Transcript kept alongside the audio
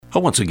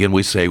Once again,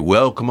 we say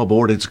welcome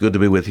aboard. It's good to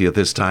be with you at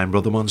this time.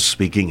 Brother Munn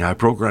speaking. Our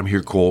program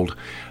here called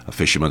A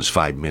Fisherman's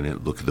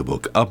 5-Minute Look at the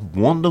Book. A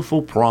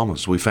wonderful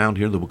promise we found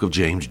here in the book of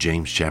James,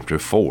 James chapter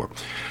 4.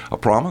 A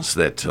promise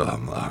that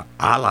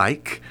I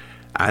like,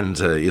 and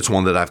it's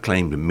one that I've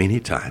claimed many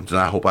times. And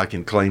I hope I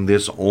can claim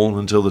this on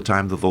until the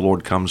time that the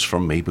Lord comes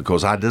from me,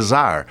 because I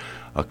desire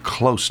a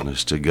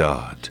closeness to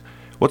God.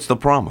 What's the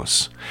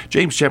promise?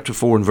 James chapter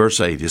 4 and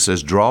verse 8, it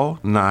says, draw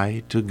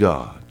nigh to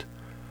God.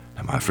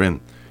 Now, my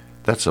friend,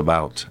 that's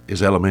about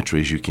as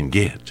elementary as you can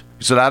get.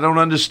 He said, I don't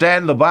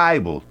understand the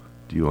Bible.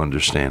 Do you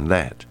understand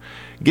that?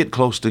 Get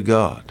close to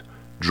God.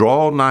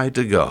 Draw nigh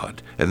to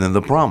God. And then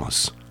the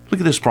promise. Look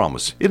at this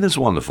promise. Isn't this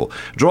wonderful?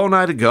 Draw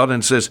nigh to God,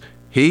 and it says,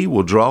 He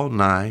will draw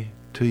nigh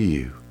to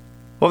you.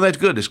 Well, that's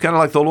good. It's kind of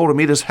like the Lord will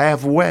meet us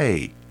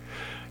halfway.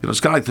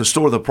 It's kind of like the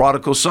story of the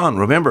prodigal son.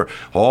 Remember,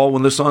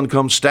 when the son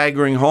comes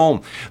staggering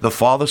home, the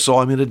father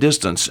saw him in a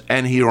distance,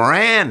 and he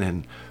ran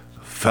and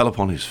fell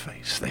upon his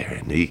face there,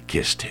 and he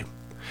kissed him.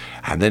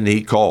 And then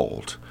he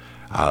called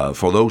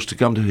for those to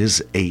come to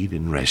his aid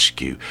and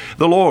rescue.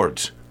 The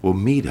Lord will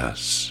meet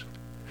us.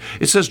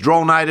 It says,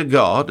 draw nigh to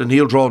God, and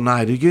He'll draw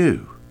nigh to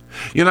you.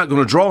 You're not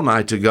going to draw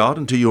nigh to God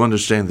until you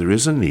understand there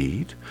is a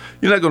need.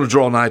 You're not going to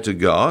draw nigh to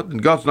God,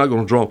 and God's not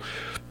going to draw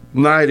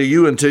nigh to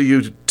you until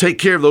you take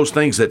care of those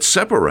things that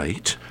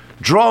separate.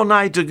 Draw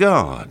nigh to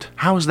God.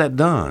 How is that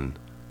done?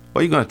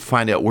 Well, you're going to have to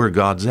find out where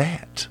God's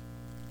at.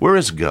 Where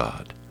is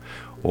God?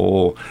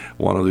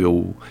 One of the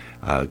old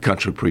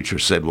country preacher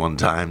said one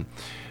time,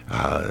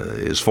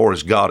 as far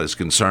as God is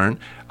concerned,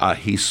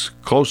 He's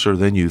closer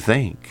than you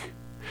think.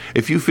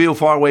 If you feel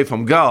far away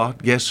from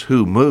God, guess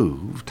who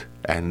moved?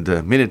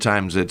 And many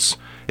times it's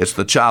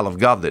the child of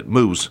God that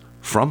moves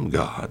from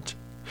God.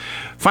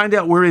 Find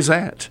out where He's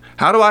at.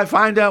 How do I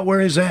find out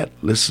where He's at?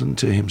 Listen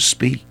to Him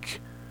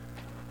speak.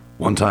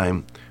 One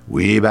time,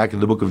 way back in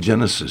the book of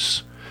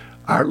Genesis,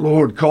 our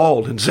Lord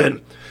called and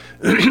said,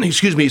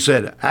 He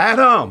said,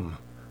 Adam,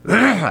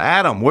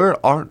 Adam,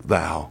 where art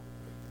thou?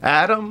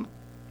 Adam?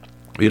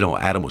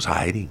 Adam was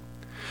hiding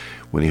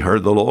when he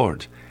heard the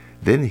Lord.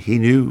 Then he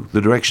knew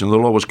the direction the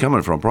Lord was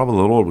coming from. Probably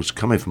the Lord was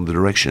coming from the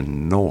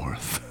direction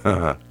north.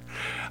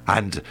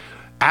 And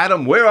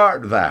Adam, where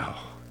art thou?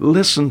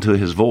 Listen to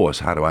His voice.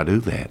 How do I do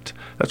that?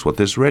 That's what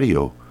this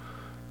radio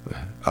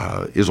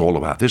is all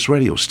about, this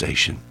radio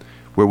station,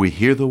 where we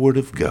hear the Word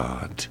of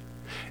God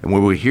and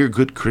where we hear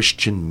good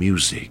Christian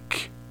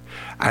music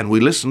and we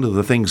listen to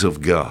the things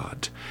of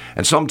God.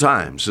 And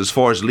sometimes, as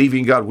far as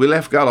leaving God, we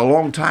left God a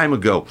long time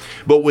ago,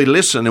 but we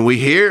listen and we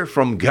hear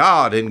from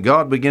God, and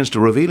God begins to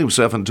reveal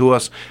Himself unto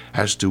us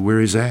as to where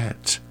He's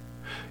at.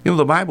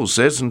 The Bible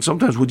says, and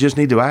sometimes we just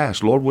need to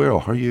ask, Lord, where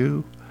are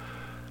you?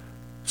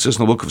 It says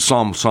in the book of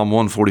Psalm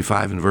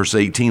 145 and verse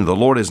 18, the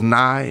Lord is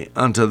nigh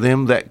unto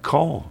them that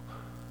call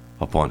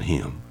upon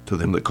Him, to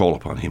them that call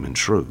upon Him in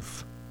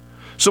truth.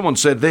 Someone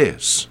said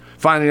this,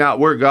 finding out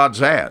where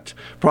God's at.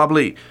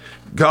 Probably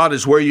God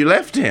is where you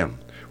left Him.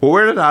 Well,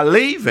 where did I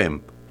leave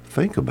Him?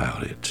 Think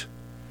about it.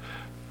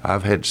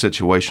 I've had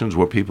situations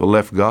where people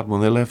left God when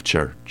they left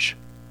church.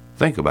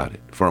 Think about it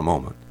for a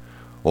moment.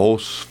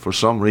 For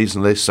some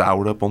reason they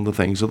soured up on the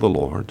things of the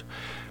Lord.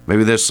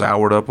 Maybe they're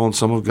soured up on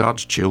some of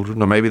God's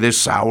children, or maybe they're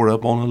soured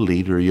up on a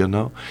leader,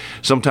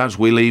 Sometimes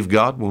we leave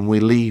God when we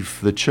leave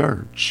the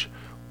church.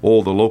 The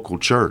local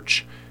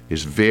church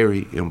is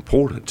very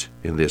important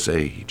in this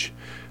age.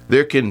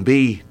 There can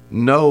be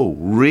no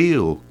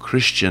real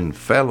Christian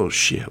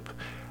fellowship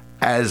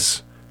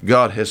as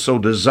God has so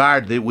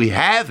desired that we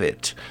have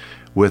it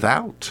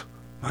without,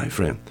 my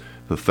friend,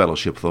 the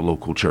fellowship of the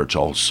local church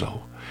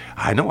also.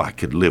 I know I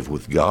could live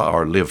with God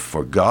or live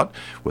for God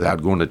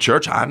without going to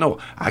church. I know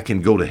I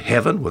can go to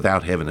heaven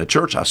without having a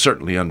church. I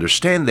certainly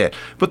understand that.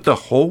 But the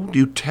whole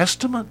New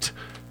Testament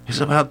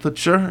is about the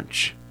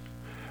church.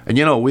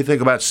 And we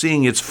think about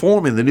seeing its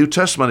form in the New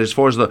Testament as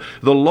far as the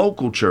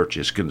local church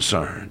is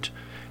concerned.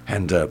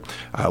 And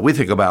we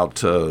think about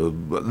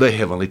the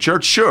heavenly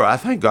church. Sure, I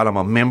thank God I'm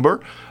a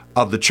member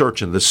of the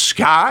church in the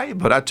sky,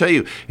 but I tell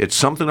you, it's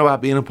something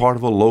about being a part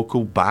of a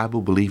local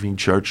Bible-believing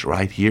church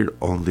right here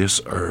on this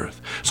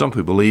earth. Some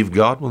people leave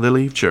God when they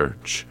leave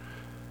church.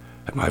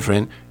 And my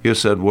friend, you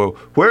said, well,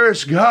 where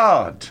is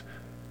God?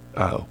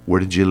 Where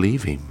did you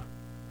leave Him?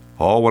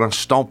 When I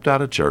stomped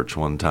out of church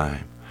one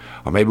time.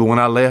 Or maybe when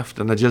I left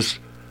and I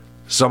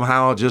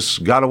somehow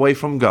got away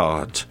from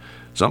God.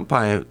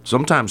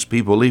 Sometimes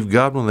people leave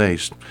God when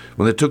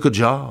they took a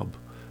job.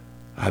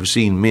 I've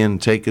seen men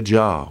take a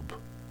job,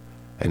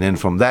 and then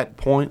from that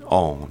point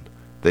on,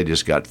 they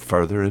just got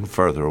further and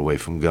further away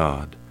from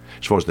God.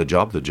 As far as the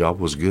job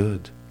was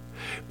good.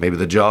 Maybe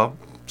the job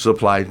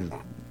supplied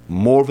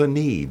more of a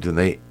need than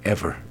they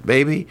ever.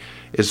 Maybe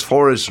as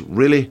far as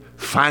really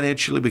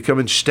financially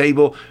becoming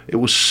stable, it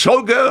was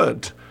so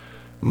good.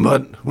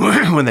 But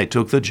when they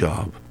took the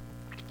job,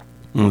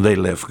 they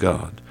left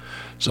God.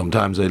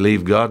 Sometimes they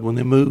leave God when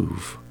they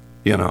move.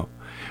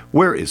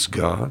 Where is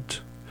God?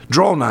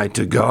 Draw nigh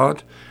to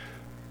God.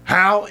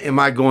 How am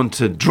I going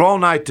to draw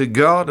nigh to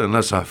God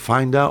unless I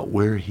find out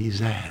where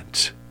He's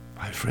at?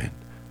 My friend,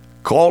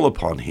 Call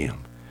upon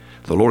him.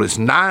 The Lord is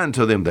nigh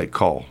unto them that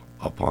call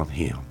upon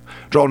him.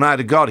 Draw nigh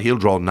to God, he'll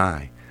draw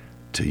nigh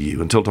to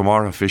you. Until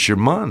tomorrow,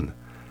 fisherman,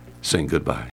 saying goodbye.